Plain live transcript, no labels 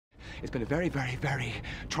It's been a very, very, very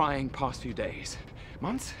trying past few days.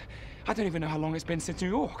 Months? I don't even know how long it's been since New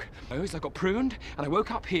York. I got pruned, and I woke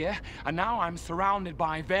up here, and now I'm surrounded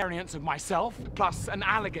by variants of myself, plus an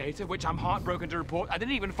alligator, which I'm heartbroken to report I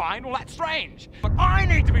didn't even find all that strange. What I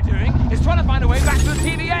need to be doing is trying to find a way back to the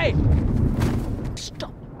TVA.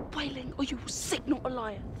 Stop wailing, or you will signal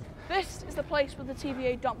Goliath. This is the place where the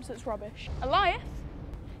TVA dumps its rubbish. Goliath?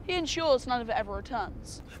 He ensures none of it ever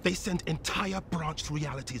returns. They send entire branched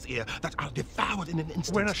realities here that are devoured in an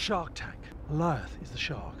instant. We're in a shark tank. Goliath is the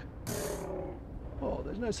shark. Oh,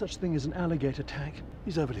 there's no such thing as an alligator tank.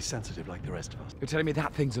 He's overly sensitive like the rest of us. You're telling me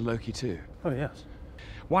that thing's a Loki too? Oh, yes.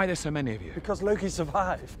 Why are there so many of you? Because Loki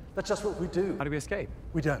survived. That's just what we do. How do we escape?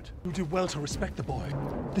 We don't. We do well to respect the boy.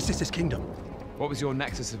 This is his kingdom. What was your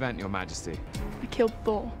Nexus event, Your Majesty? I killed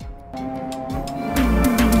Thor.